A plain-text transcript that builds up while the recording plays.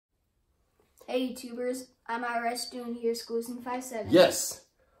Hey YouTubers, I'm IRS doing here Schools in 5-7. Yes,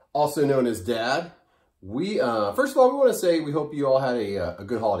 also known as Dad. We first of all, we want to say we hope you all had a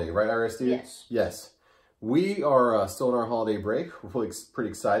good holiday, right, IRS dude? Yes. Yes. We are still in our holiday break. We're pretty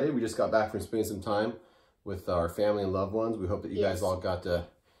excited. We just got back from spending some time with our family and loved ones. We hope that you guys all got to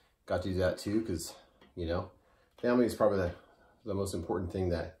do that too, because you know, family is probably the most important thing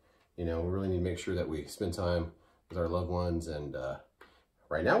that we really need to make sure that we spend time with our loved ones. And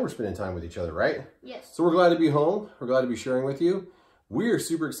right now we're spending time with each other, right? Yes. So we're glad to be home. We're glad to be sharing with you. We are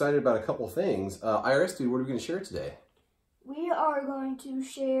super excited about a couple things. IRS dude, what are we going to share today? We are going to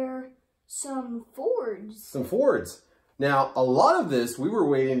share some Fords. Some Fords. Now, a lot of this, we were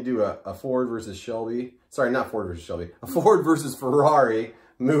waiting to do a Ford versus Shelby. Sorry, not Ford versus Shelby. A Ford versus Ferrari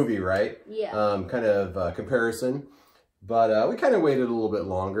movie, right? Yeah. Kind of comparison. But we kind of waited a little bit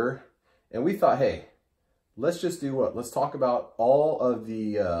longer. And we thought, hey, let's just do what? Let's talk about all of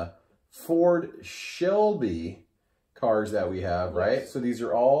the Ford Shelby cars that we have, right? So these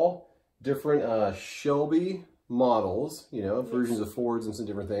are all different Shelby models, versions of Fords and some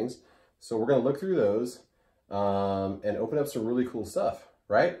different things. So we're going to look through those and open up some really cool stuff,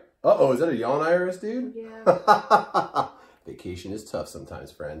 right? Uh-oh, is that a yawn, IRS dude? Yeah. Vacation is tough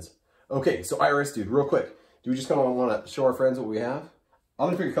sometimes, friends. Okay, so IRS dude, real quick. Do we just kind of want to show our friends what we have? I'm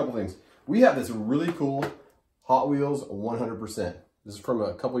going to pick a couple things. We have this really cool Hot Wheels 100%. This is from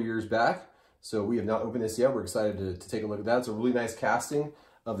a couple years back. So we have not opened this yet. We're excited to take a look at that. It's a really nice casting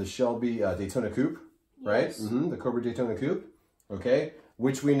of the Shelby Daytona Coupe, right? Yes. The Cobra Daytona Coupe, okay?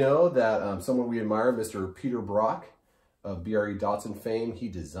 Which we know that someone we admire, Mr. Peter Brock of BRE Datsun fame, he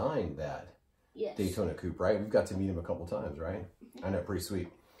designed that Daytona Coupe, right? We've got to meet him a couple times, right? I know, pretty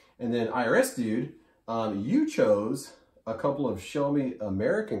sweet. And then IRS dude, you chose a couple of Shelby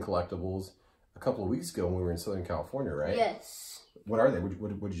American Collectibles a couple of weeks ago when we were in Southern California, right? Yes. What are they?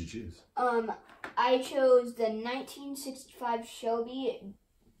 What did you choose? I chose the 1965 Shelby,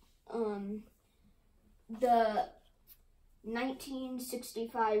 the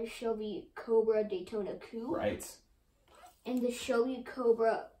 1965 Shelby Cobra Daytona Coupe. Right. And the Shelby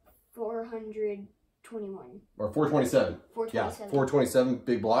Cobra 421. Or 427. 427. Yeah, 427,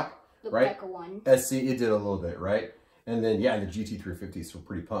 big block, the right? Becca one. SC, it did a little bit, right? And then, yeah, the GT350, so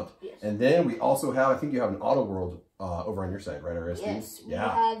pretty pumped. Yes. And then we also have, I think you have an Autoworld over on your side, right, RSD? Yes, we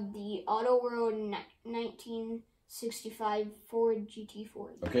have the Autoworld 1965 Ford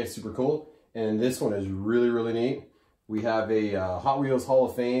GT40. Okay, super cool. And this one is really, really neat. We have a Hot Wheels Hall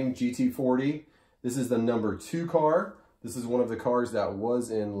of Fame GT40. This is the number 2 car. This is one of the cars that was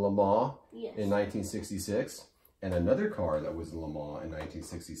in LeMans in 1966. And another car that was in LeMans in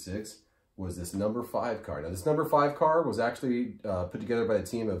 1966 was this number 5 car. Now, this number 5 car was actually put together by the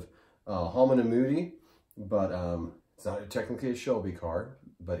team of Holman-Moody, but it's not technically a Shelby car,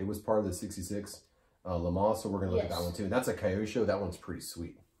 but it was part of the 66 Le Mans, so we're going to look at that one too. And that's a Kyosho. That one's pretty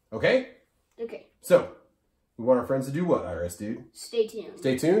sweet. Okay? Okay. So, we want our friends to do what, IRS dude? Stay tuned.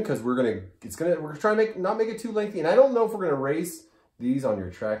 Stay tuned, because we're trying to not make it too lengthy. And I don't know if we're going to race these on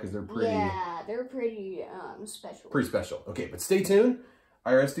your track, because they're pretty... Yeah, they're pretty special. Pretty special. Okay, but stay tuned.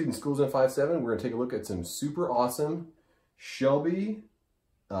 IRS student Schools in 5-7, we're going to take a look at some super awesome Shelby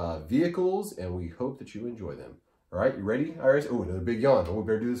vehicles, and we hope that you enjoy them. All right, you ready, IRS? Oh, another big yawn. Oh, we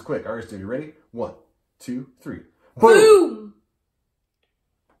better do this quick. IRS student, you ready? 1, 2, 3. Boom!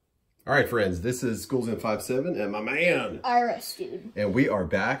 All right, friends, this is Schools in 5-7 and my man, IRS dude. And we are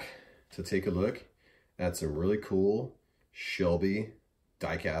back to take a look at some really cool Shelby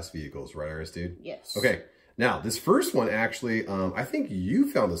diecast vehicles, right, IRS dude? Yes. Okay. Now, this first one, actually, I think you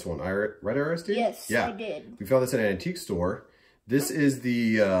found this one, right, IRS dude? Yes, yeah. I did. We found this at an antique store. This is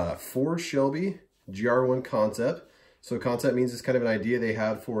the Ford Shelby GR1 concept. So concept means it's kind of an idea they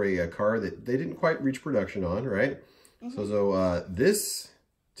had for a car that they didn't quite reach production on, right? So this,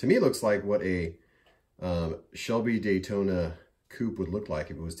 to me, looks like what a Shelby Daytona Coupe would look like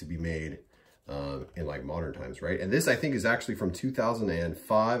if it was to be made in like modern times, right? And this, I think, is actually from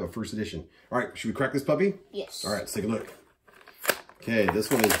 2005, a first edition. All right, should we crack this puppy? Yes. All right, let's take a look. Okay, this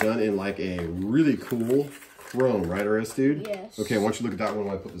one is done in like a really cool chrome, right, RS dude? Yes. Okay, why don't you look at that one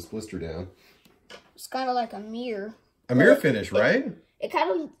while I put this blister down? It's kind of like a mirror. A mirror finish, right? It's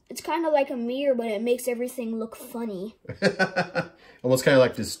kind of like a mirror, but it makes everything look funny. Almost kind of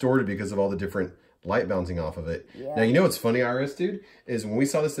like distorted because of all the different light bouncing off of it. Yeah. Now, you know what's funny, IRS dude, is when we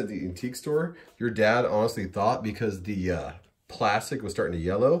saw this at the antique store, your dad honestly thought, because the plastic was starting to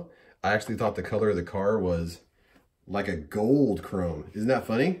yellow, I actually thought the color of the car was like a gold chrome. Isn't that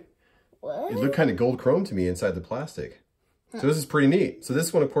funny? What? It looked kind of gold chrome to me inside the plastic. So this is pretty neat. So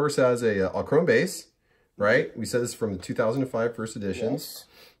this one, of course, has a chrome base, right? We said this is from the 2005 first editions. Yes.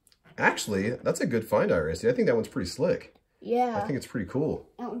 Actually, that's a good find, Iris. I think that one's pretty slick. Yeah. I think it's pretty cool.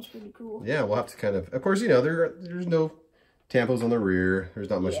 That one's pretty cool. Yeah, we'll have to kind of course, you know, there's no tampos on the rear. There's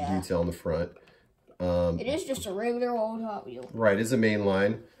not much detail on the front. It is just a regular old Hot Wheel. Right, it's a main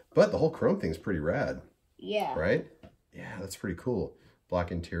line, but the whole chrome thing's pretty rad. Yeah. Right? Yeah, that's pretty cool.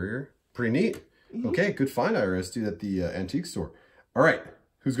 Black interior. Pretty neat. Okay, good find, Iris, dude, at the antique store. All right,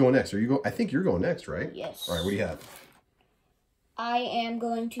 who's going next? I think you're going next, right? Yes. All right, what do you have? I am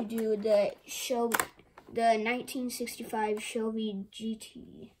going to do the 1965 Shelby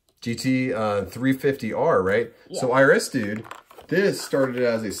GT350R, right? Yeah. So Iris, dude, this started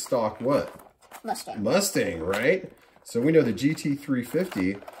as a stock what? Mustang, right? So we know the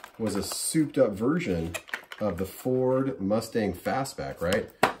GT350 was a souped up version of the Ford Mustang Fastback, right?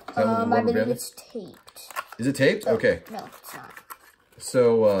 I believe it's taped. Is it taped? Oh, okay. No, it's not.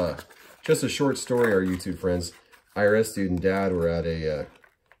 So, just a short story, our YouTube friends. Iris, dude, and Dad were at a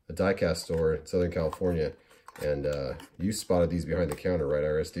Diecast store in Southern California, and you spotted these behind the counter, right,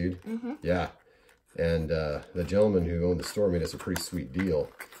 Iris, dude? Yeah. And the gentleman who owned the store made us a pretty sweet deal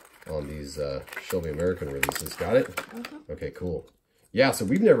on these Shelby American releases. Got it? Okay, cool. Yeah, so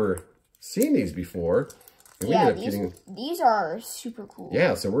we've never seen these before. Yeah, these are super cool.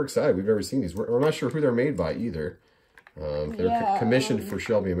 Yeah, so we're excited. We've never seen these. We're not sure who they're made by either. They're commissioned for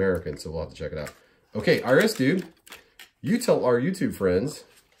Shelby American, so we'll have to check it out. Okay, Iris, dude, you tell our YouTube friends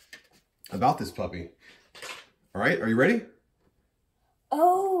about this puppy. All right, are you ready?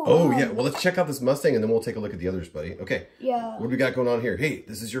 Oh, yeah. Well, let's check out this Mustang, and then we'll take a look at the others, buddy. Okay. Yeah. What do we got going on here? Hey,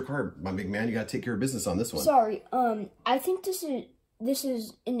 this is your car, my big man. You got to take care of business on this one. Sorry. I think this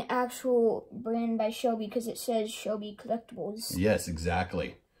is an actual brand by Shelby because it says Shelby Collectibles. Yes,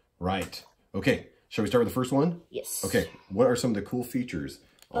 exactly. Right. Okay. Shall we start with the first one? Yes. Okay. What are some of the cool features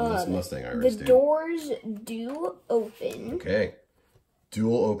on this Mustang, Iris? The doors do open. Okay.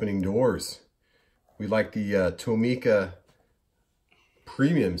 Dual opening doors. We like the Tomica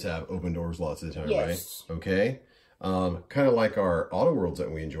premiums have open doors lots of the time, right? Okay. Kind of like our Autoworlds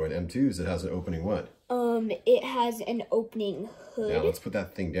that we enjoy in M2s. It has an opening what? It has an opening hood. Now let's put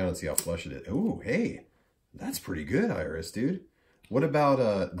that thing down and see how flush it is. Ooh, hey, that's pretty good, Iris, dude. What about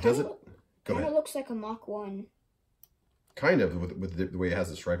does it? Go ahead. Kind of looks like a Mach 1. Kind of with the way it has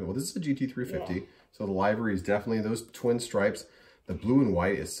the striping. Well, this is a GT350, so the livery is definitely those twin stripes. The blue and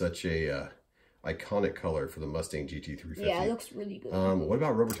white is such a iconic color for the Mustang GT350. Yeah, it looks really good. What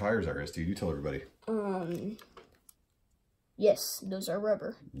about rubber tires, Iris, dude? You tell everybody. Yes, those are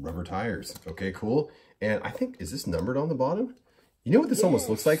rubber. Rubber tires. Okay, cool. And I think, is this numbered on the bottom? You know what this almost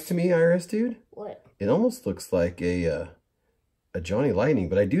looks like to me, Iris, dude? What? It almost looks like a Johnny Lightning,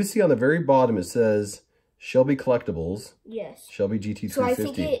 but I do see on the very bottom it says Shelby Collectibles. Yes. Shelby GT350. So I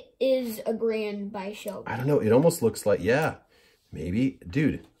think it is a brand by Shelby. I don't know. It almost looks like, yeah, maybe.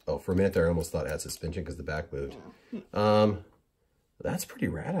 Dude, oh, for a minute there I almost thought it had suspension because the back moved. Yeah. That's pretty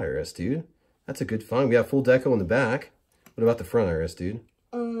rad, Iris, dude. That's a good find. We have full deco in the back. What about the front, Iris, dude?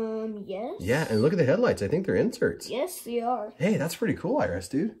 Yes. Yeah, and look at the headlights. I think they're inserts. Yes, they are. Hey, that's pretty cool, Iris,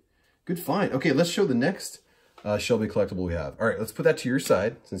 dude. Good find. Okay, let's show the next Shelby collectible we have. All right, let's put that to your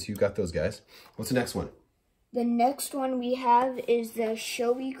side since you've got those guys. What's the next one? The next one we have is the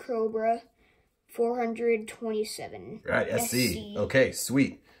Shelby Cobra 427. Right, SC. Okay,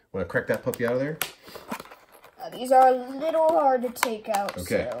 sweet. Want to crack that puppy out of there? These are a little hard to take out.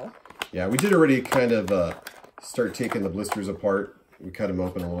 Okay. So. Yeah, we did already kind of start taking the blisters apart. We cut them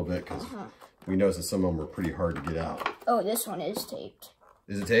open a little bit because we noticed that some of them were pretty hard to get out. Oh, this one is taped.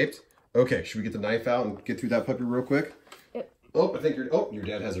 Is it taped? Okay, should we get the knife out and get through that puppy real quick? Yep. Oh, I think your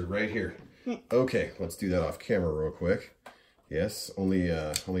dad has it right here. Okay, let's do that off camera real quick. Yes, only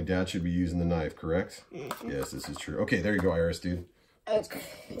Dad should be using the knife, correct? Yes, this is true. Okay, there you go, Iris, dude. Okay.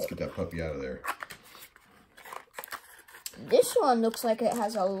 Let's get that puppy out of there. This one looks like it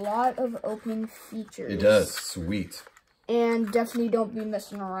has a lot of opening features. It does. Sweet. And definitely don't be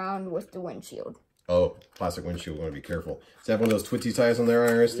messing around with the windshield. Oh, plastic windshield. Want to be careful. Does that have one of those twitchy ties on there,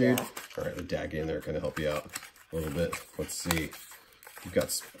 Iris, dude? Yeah. All right, let Dad get in there, kind of help you out a little bit. Let's see. You've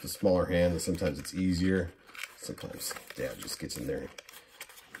got the smaller hand, and sometimes it's easier. Sometimes Dad just gets in there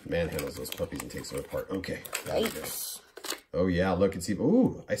and manhandles those puppies and takes them apart. Okay. Yikes. Oh, yeah. Look and see.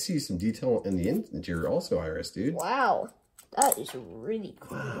 Ooh, I see some detail in the interior also, Iris, dude. Wow. That is really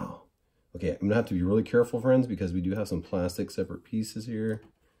cool. Wow. Okay, I'm going to have to be really careful, friends, because we do have some plastic separate pieces here.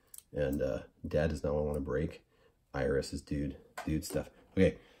 And Dad does not want to break Iris's dude stuff.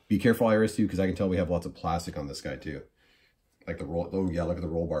 Okay, be careful, Iris, too, because I can tell we have lots of plastic on this guy, too. Like the roll. Oh, yeah, look at the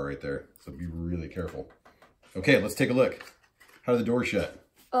roll bar right there. So be really careful. Okay, let's take a look. How do the doors shut?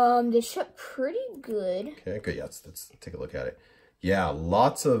 They shut pretty good. Okay, good. Yeah, let's take a look at it. Yeah,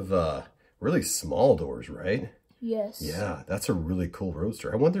 lots of really small doors, right? Yes. Yeah, that's a really cool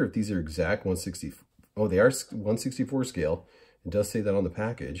Roadster. I wonder if these are exact 160. Oh, they are 164 scale. It does say that on the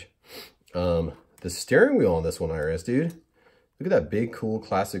package. The steering wheel on this one, Iris, dude. Look at that big, cool,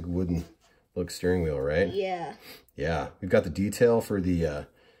 classic wooden look steering wheel, right? Yeah. Yeah, we've got the detail for the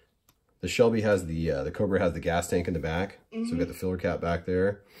Shelby has the Cobra has the gas tank in the back. So we've got the filler cap back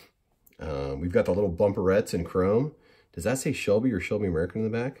there. We've got the little bumperettes in chrome. Does that say Shelby or Shelby American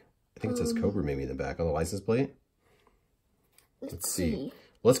in the back? I think it says Cobra maybe in the back on the license plate. Let's see.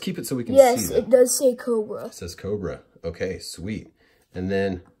 Let's keep it so we can see Yes, it does say Cobra. It says Cobra. Okay, sweet. And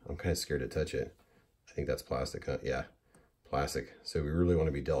then, I'm kind of scared to touch it. I think that's plastic, huh? Yeah, plastic. So we really want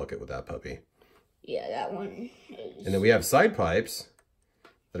to be delicate with that puppy. Yeah, that one is... And then we have side pipes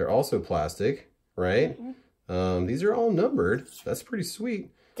that are also plastic, right? These are all numbered. That's pretty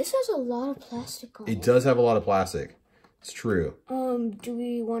sweet. This has a lot of plastic on it. It does have a lot of plastic. It's true. Do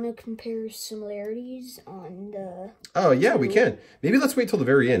we want to compare similarities on the... Oh, yeah, we can. Maybe let's wait till the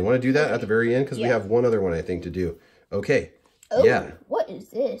very end. Want to do that at the very end? Because we have one other one, I think, to do. Okay. Oh, yeah. What is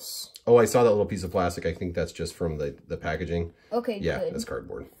this? Oh, I saw that little piece of plastic. I think that's just from the packaging. Okay, yeah, good. That's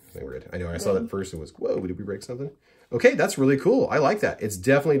cardboard. I think we're good. I know I saw that first and was, whoa, did we break something? Okay, that's really cool. I like that. It's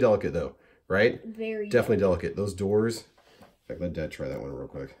definitely delicate, though, right? Very definitely delicate. Those doors. In fact, let Dad try that one real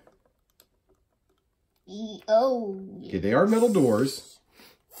quick. Oh. Okay, they are metal doors.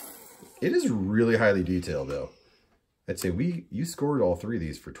 It is really highly detailed, though. I'd say you scored all three of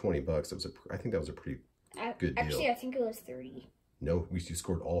these for 20 bucks. I think that was a pretty good deal. Actually, I think it was 30. No, you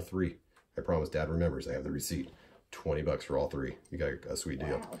scored all three. I promise Dad remembers. I have the receipt. 20 bucks for all three. You got a sweet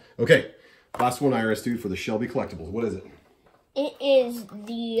deal. Okay, last one, Iris, dude, for the Shelby Collectibles. What is it? It is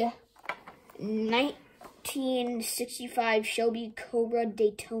the 1965 Shelby Cobra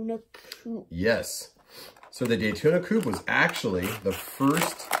Daytona Coupe. Yes. So the Daytona Coupe was actually the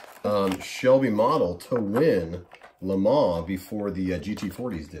first Shelby model to win Le Mans before the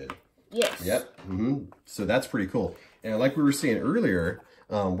GT40s did. Yes. Yep. So that's pretty cool. And like we were saying earlier,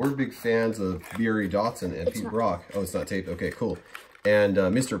 we're big fans of B.R.E. Dotson and Pete Brock. Oh, it's not taped. Okay, cool. And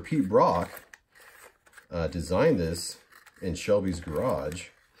Mr. Pete Brock designed this in Shelby's garage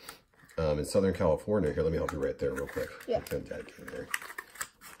in Southern California. Here, let me help you right there real quick. Yeah. Dad, get in there.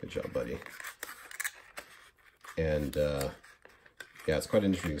 Good job, buddy. And yeah, it's quite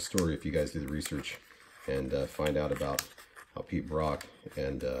an interesting story if you guys do the research and find out about how Pete Brock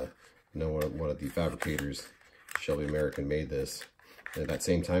and one of the fabricators, Shelby American, made this. And at that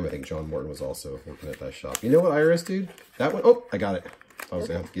same time, I think John Morton was also working at that shop. You know what, Iris, dude? That one, oh, I got it. I was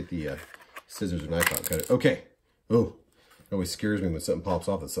going to have to get the scissors or knife out and cut it. Okay. Oh, it always scares me when something pops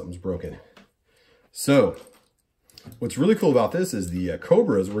off that something's broken. So, what's really cool about this is the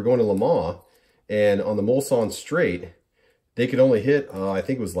Cobras were going to Le Mans, and on the Mulsanne straight, they could only hit, I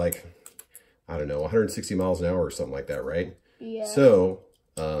think it was like, I don't know, 160 miles an hour or something like that, right? Yeah. So,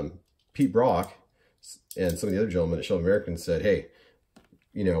 Pete Brock and some of the other gentlemen at Shelby American said, hey,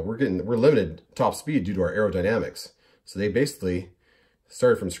 you know, we're limited top speed due to our aerodynamics. So they basically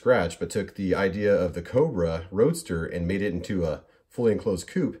started from scratch, but took the idea of the Cobra Roadster and made it into a fully enclosed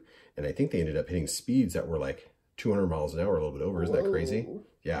coupe. And I think they ended up hitting speeds that were like 200 miles an hour, a little bit over. Isn't that crazy?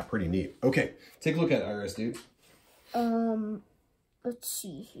 Yeah, pretty neat. Okay, take a look at it, Iris, dude. Let's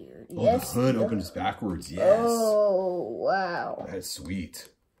see here. Oh, yes, the hood opens backwards. Yes. Oh, wow. That's sweet.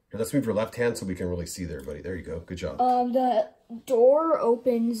 Here, let's move your left hand so we can really see there, buddy. There you go. Good job. The door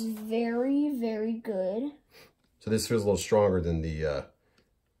opens very, very good. So this feels a little stronger than the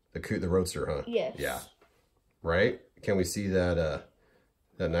Roadster, huh? Yes. Yeah. Right? Can we see that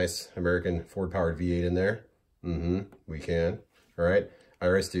that nice American Ford-powered V8 in there? We can. All right.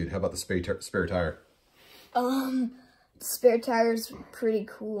 Iris, dude, how about the spare tire? Spare tire's pretty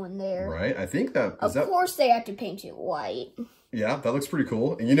cool in there. Right? I think that... Of course they have to paint it white. Yeah, that looks pretty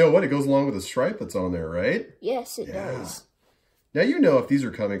cool. And you know what? It goes along with the stripe that's on there, right? Yes, it does. Now, you know if these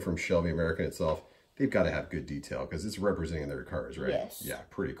are coming from Shelby American itself, they've got to have good detail because it's representing their cars, right? Yes. Yeah,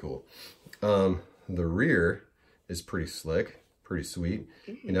 pretty cool. The rear is pretty slick, pretty sweet.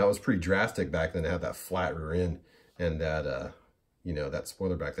 You know, it was pretty drastic back then to have that flat rear end and that, you know, that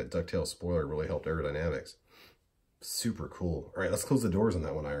spoiler back, that ducktail spoiler really helped aerodynamics. Super cool. All right, let's close the doors on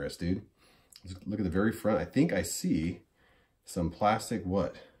that one, Iris, dude. Look at the very front. I think I see some plastic,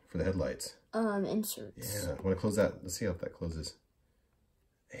 what, for the headlights? Inserts. Yeah, I want to close that. Let's see how that closes.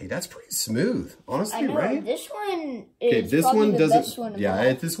 Hey, that's pretty smooth, honestly, I know, right? This one is this one doesn't, best one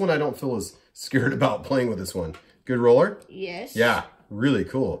yeah, this one I don't feel as scared about playing with this one. Good roller? Yes. Yeah, really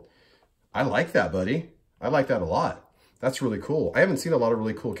cool. I like that, buddy. I like that a lot. That's really cool. I haven't seen a lot of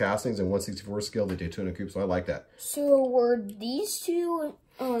really cool castings in 1/64 scale, the Daytona Coupe, so I like that. So were these two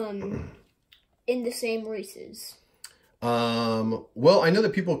in the same races? Well, I know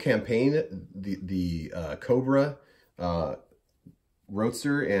that people campaign the Cobra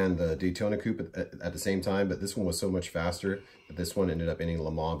Roadster and the Daytona Coupe at the same time, but this one was so much faster that this one ended up ending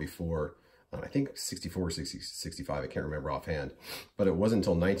Le Mans before, I think 64 or 65, I can't remember offhand. But it wasn't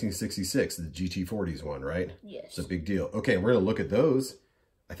until 1966, the GT40s won, right? Yes. It's a big deal. Okay, we're going to look at those,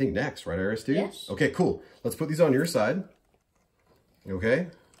 I think, next, right, Iris, dude? Yes. Okay, cool. Let's put these on your side. Okay,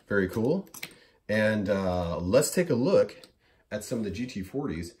 very cool. And let's take a look at some of the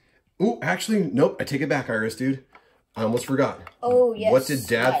GT40s. Oh, actually, nope, I take it back, Iris, dude. I almost forgot. Oh, yes. What did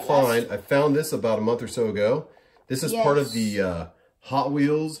Dad find? I found this about a month or so ago. This is part of the Hot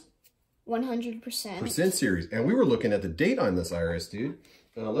Wheels 100% series. And we were looking at the date on this, Iris, dude.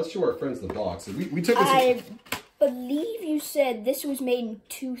 Let's show our friends the box. We took this. I believe you said this was made in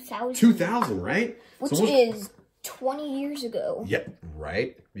 2000. 2000, right? Which is 20 years ago. Yeah,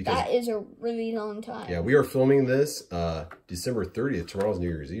 right? Because that is a really long time. Yeah, we are filming this December 30th. Tomorrow's New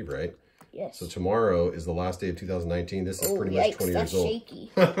Year's Eve, right? Yes. So tomorrow is the last day of 2019. This is pretty much 20 years old.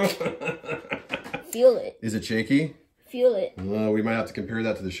 Shaky. Feel it. Is it shaky? Feel it. We might have to compare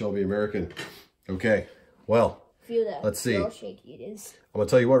that to the Shelby American. Okay, well, feel that. Let's see. How shaky it is. I'm going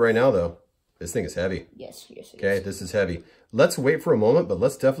to tell you what right now, though. This thing is heavy. Yes, yes, okay, this is heavy. Let's wait for a moment, but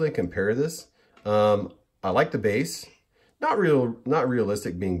let's definitely compare this. I like the base. Not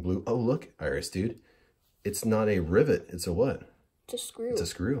realistic being blue. Oh, look, Iris, dude. It's not a rivet. It's a what? It's a screw. It's a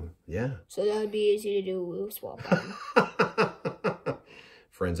screw, yeah. So that would be easy to do a wheel swap on.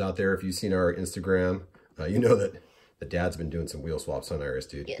 Friends out there, if you've seen our Instagram, you know that the Dad's been doing some wheel swaps on Iris,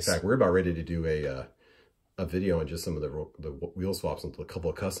 dude. Yes. In fact, we're about ready to do a video on just some of the wheel swaps and a couple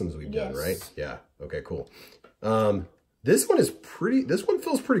of customs we've done, right? Yeah. Okay, cool. This one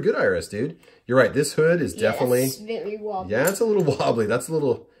feels pretty good, Iris, dude. You're right. This hood is definitely it's very wobbly. Yeah, it's a little wobbly. It's a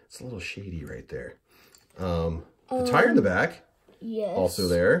little shady right there. The tire in the back. Yes. Also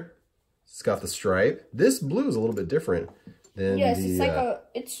there. It's got the stripe. This blue is a little bit different than it's like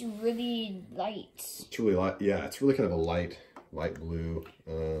it's really light. It's really light. Yeah, it's really kind of a light blue.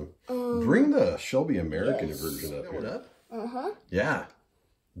 Bring the Shelby American version up here. Uh-huh. Yeah.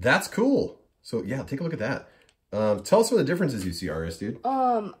 That's cool. So yeah, take a look at that. Tell us some of the differences you see, Iris, dude.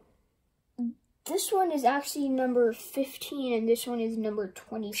 This one is actually number 15 and this one is number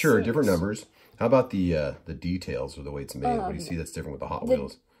 26. Sure, different numbers. How about the details or the way it's made? What do you see that's different with the Hot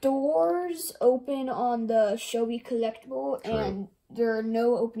Wheels? Doors open on the Shelby Collectible, and there are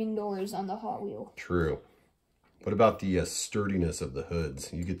no opening doors on the Hot Wheel. True. What about the sturdiness of the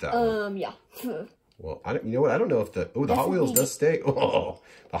hoods? You get that one. Yeah. Well, you know what? I don't know if the Hot Wheels does stay. Oh,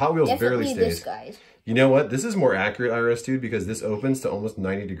 the Hot Wheels barely stays. This guy. You know what? This is more accurate, Iris, dude, because this opens to almost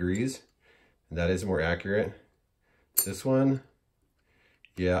 90 degrees. And that is more accurate. This one,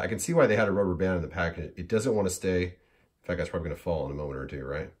 yeah, I can see why they had a rubber band in the package. It doesn't want to stay. In fact, that's probably going to fall in a moment or two,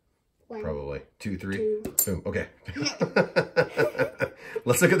 right? One, probably. 2, 3. Boom. Okay.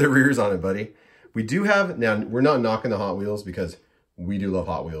 Let's look at the rears on it, buddy. We do have, now, we're not knocking the Hot Wheels because we do love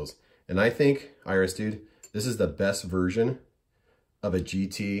Hot Wheels. And I think, Iris, dude, this is the best version of a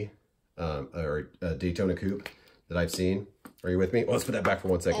GT or a Daytona Coupe that I've seen. Are you with me? Well, let's put that back for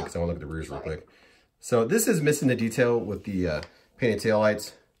 1 second because I want to look at the rears real quick. So this is missing the detail with the painted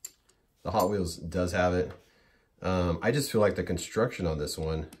taillights. The Hot Wheels does have it. I just feel like the construction on this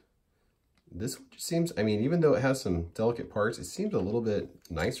one just seems, I mean, even though it has some delicate parts, it seems a little bit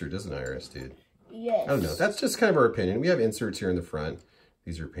nicer, doesn't it, Iris, dude? Yes. I don't know. That's just kind of our opinion. We have inserts here in the front.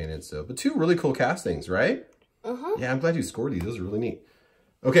 These are painted, so, but two really cool castings, right? Uh-huh. Yeah, I'm glad you scored these. Those are really neat.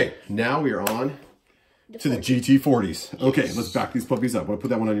 Okay, now we are on to the GT40s. Okay, let's back these puppies up. Want to put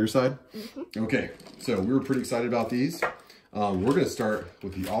that one on your side? Mm-hmm. Okay, so we were pretty excited about these. We're going to start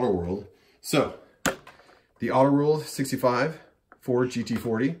with the Autoworld. So, the Autoworld 65 Ford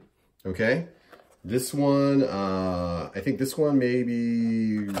GT40. Okay, this one, I think this one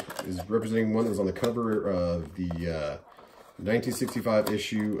maybe is representing one that was on the cover of the 1965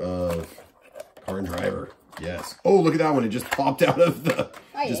 issue of Car and Driver. Yes. Oh, look at that one. It just popped out of the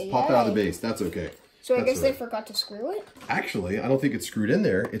popped out of the base. That's okay. So I guess they forgot to screw it? Actually, I don't think it's screwed in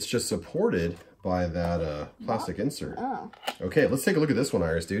there. It's just supported by that plastic insert. Oh. Okay, let's take a look at this one,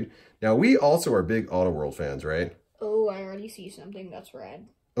 Iris, dude. Now, we also are big Autoworld fans, right? Oh, I already see something that's red.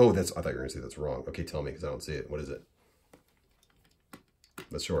 Oh, I thought you were going to say that's wrong. Okay, tell me, because I don't see it. What is it?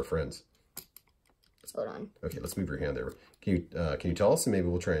 Let's show our friends. Hold on. Okay, let's move your hand there. Can you tell us, and maybe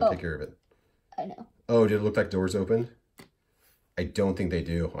we'll try and take care of it? I know. Oh, did it look like doors open? I don't think they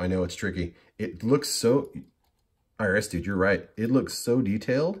do. I know it's tricky. It looks so... IRS, dude, you're right. It looks so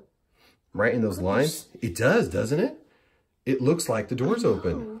detailed, right in those lines. It does, doesn't it? It looks like the doors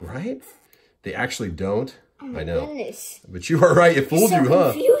open, right? They actually don't. Oh I know. Goodness. But you are right. It fooled you,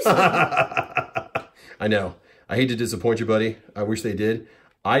 huh? Confusing. I know. I hate to disappoint you, buddy. I wish they did.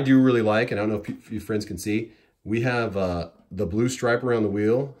 I do really like, and I don't know if your friends can see, we have the blue stripe around the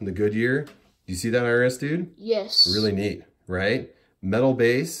wheel and the Goodyear. Do you see that, IRS, dude? Yes. Really neat, right? Metal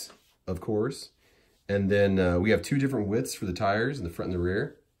base, of course. And then we have 2 different widths for the tires in the front and the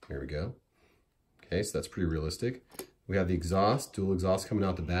rear. There we go. Okay, so that's pretty realistic. We have the exhaust, dual exhaust coming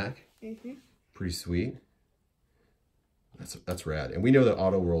out the back. Mm-hmm. Pretty sweet. That's rad. And we know that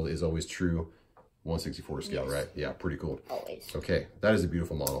Autoworld is always true 1/64 scale, yes. Right? Yeah, pretty cool. Always. Okay, that is a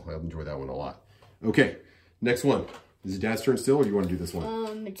beautiful model. I enjoy that one a lot. Okay, next one. Is it Dad's turn still, or do you want to do this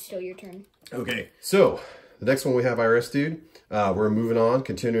one? It's still your turn. Okay, so the next one we have, IRS, dude. We're moving on,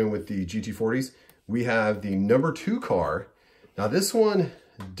 continuing with the GT40s. We have the number 2 car. Now, this one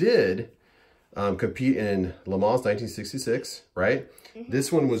did compete in LeMans 1966, right? Mm-hmm.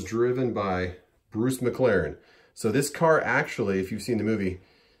 This one was driven by Bruce McLaren. So this car actually, if you've seen the movie,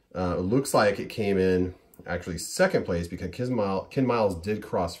 looks like it came in actually 2nd place because Ken Miles did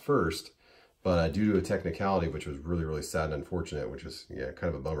cross first, but due to a technicality, which was really, really sad and unfortunate, which was, yeah,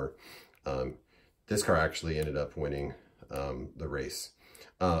 kind of a bummer, this car actually ended up winning the race.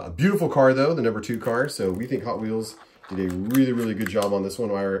 A beautiful car, though, the number 2 car. So we think Hot Wheels did a really, really good job on this one,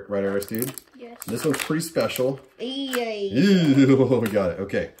 right, IRS, dude? Yes. And this one's pretty special. Yay. Ew, we got it.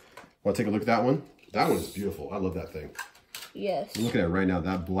 Okay. Want to take a look at that one? That one is beautiful. I love that thing. Yes. I'm looking at it right now.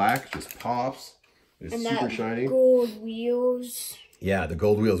 That black just pops. It's and super that shiny. Gold wheels. Yeah, the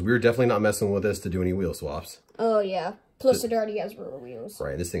gold wheels. We were definitely not messing with this to do any wheel swaps. Oh, yeah. Plus, it already has roller wheels.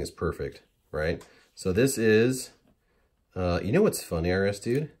 Right. This thing is perfect. Right. So this is, you know what's funny, IRS,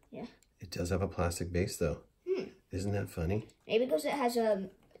 dude? Yeah. It does have a plastic base, though. Isn't that funny? Maybe because it has a,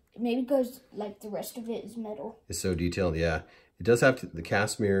 maybe because, like, the rest of it is metal. It's so detailed, yeah. It does have the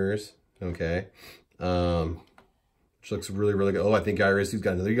cast mirrors, okay. Which looks really, really good. Oh, I think IRS, who's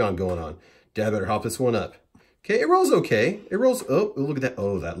got another yawn going on. Dad better hop this one up. Okay, it rolls okay. It rolls, oh, look at that.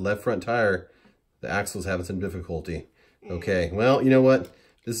 Oh, that left front tire. The axle's having some difficulty. Okay, well, you know what?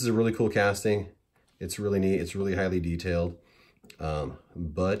 This is a really cool casting. It's really neat. It's really highly detailed.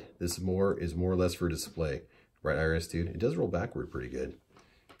 But this is more or less for display. Right, IRS, dude? It does roll backward pretty good.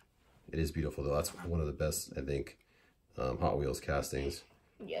 It is beautiful, though. That's one of the best, I think, Hot Wheels castings.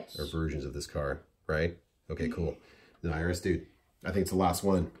 Yes. Or versions of this car, right? Okay, cool. Then IRS, dude, I think it's the last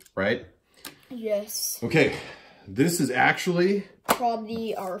one, right? Yes. Okay, this is actually...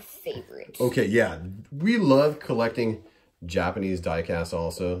 probably our favorite. Okay, yeah. We love collecting Japanese diecast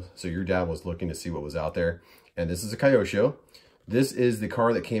also. So your dad was looking to see what was out there. And this is a Kyosho. This is the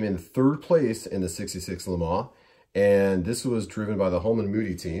car that came in 3rd place in the 66 Le Mans. And this was driven by the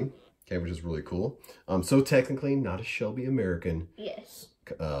Holman-Moody team, okay, which is really cool. So technically not a Shelby American, yes,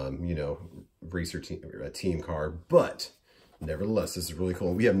 you know, racer team car, but nevertheless, this is really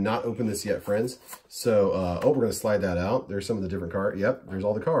cool. We have not opened this yet, friends. So, oh, we're going to slide that out. There's some of the different cars. Yep, there's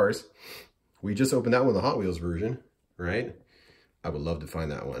all the cars. We just opened that one, the Hot Wheels version, right? I would love to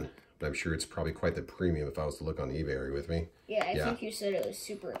find that one. But I'm sure it's probably quite the premium if I was to look on eBay. Are you with me? Yeah, I think you said it was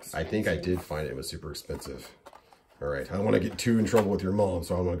super expensive. I think I did find it was super expensive. All right, I don't want to get too in trouble with your mom,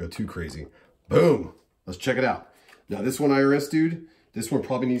 so I don't want to go too crazy. Boom! Let's check it out. Now, this one, IRS, dude, this one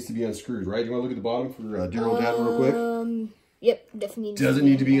probably needs to be unscrewed, right? You want to look at the bottom for dear old dad real quick? Yep, definitely. Does it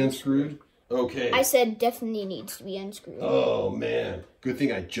need to be unscrewed? Okay. I said definitely needs to be unscrewed. Oh, man. Good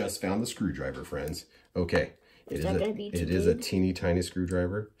thing I just found the screwdriver, friends. Okay. It is a teeny tiny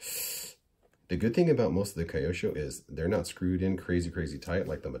screwdriver. The good thing about most of the Kyosho is they're not screwed in crazy, crazy tight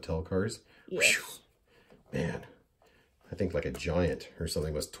like the Mattel cars. Yes. Whew. Man, I think like a giant or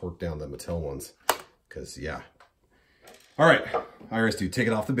something must torque down the Mattel ones. Because, yeah. All right. IRS, dude, take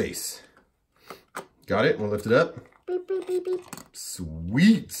it off the base. Got it? Want to lift it up? Beep, beep, beep, beep.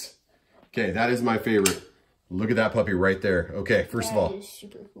 Sweet. Okay, that is my favorite. Look at that puppy right there. Okay, first of all, that is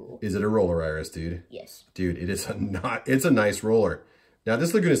super cool. Is it a roller, IRS, dude? Yes. Dude, it is it's a nice roller. Now,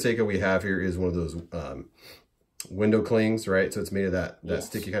 this Laguna Seca we have here is one of those window clings, right? So it's made of that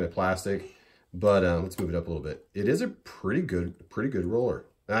sticky kind of plastic. But let's move it up a little bit. It is a pretty good roller.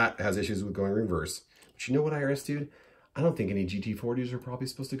 That has issues with going reverse. But you know what, IRS, dude? I don't think any GT40s are probably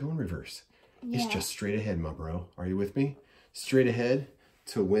supposed to go in reverse. Yeah. It's just straight ahead, my bro. Are you with me? Straight ahead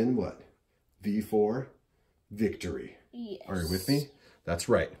to win what? V4 victory. Yes. Are you with me? That's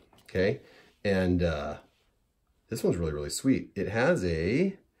right. Okay. And this one's really, really sweet. It has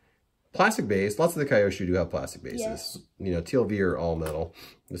a plastic base. Lots of the Kyosho do have plastic bases. Yes. You know, TLV are all metal.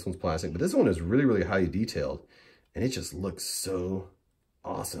 This one's plastic. But this one is really, really highly detailed. And it just looks so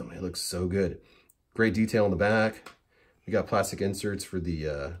awesome. It looks so good. Great detail in the back. We got plastic inserts for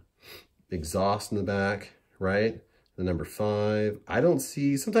the exhaust in the back, right? The number 5. I don't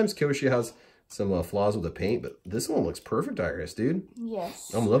see, sometimes Kyosho has some flaws with the paint, but this one looks perfect, Iris, dude.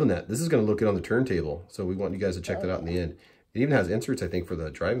 Yes. I'm loving that. This is going to look good on the turntable, so we want you guys to check that out in the end. It even has inserts, I think, for the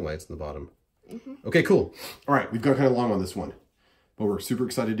driving lights in the bottom. Okay, cool. All right, we've got kind of long on this one, but we're super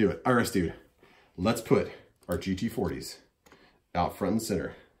excited to do it. Iris, dude, let's put our GT40s out front and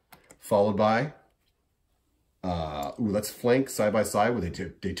center, followed by, let's flank side by side with the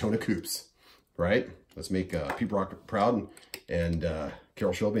Daytona Coupes, right? Let's make Pete Rock proud and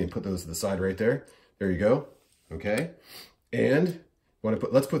Carroll Shelby and put those to the side right there. There you go. Okay. And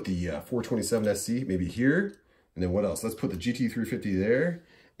let's put the 427 SC maybe here. And then what else? Let's put the GT350 there.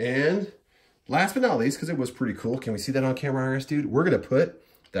 And last but not least, because it was pretty cool. Can we see that on camera, Iris, dude? We're going to put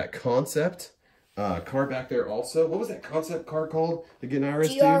that concept car back there also. What was that concept car called again,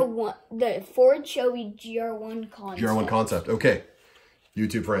 Iris, GR1, the Ford Shelby GR1 concept. GR1 concept. Okay.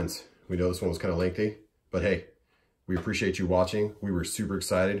 YouTube friends, we know this one was kind of lengthy, but hey, we appreciate you watching. We were super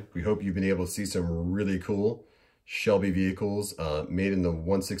excited. We hope you've been able to see some really cool Shelby vehicles made in the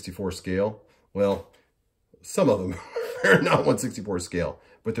 1/64 scale. Well, some of them are not 1/64 scale,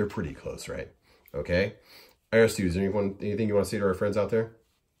 but they're pretty close, right? Okay. Iris, is there anything you want to say to our friends out there?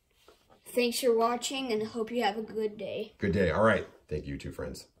 Thanks for watching, and hope you have a good day. Good day. All right. Thank you, two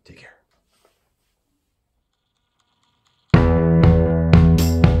friends. Take care.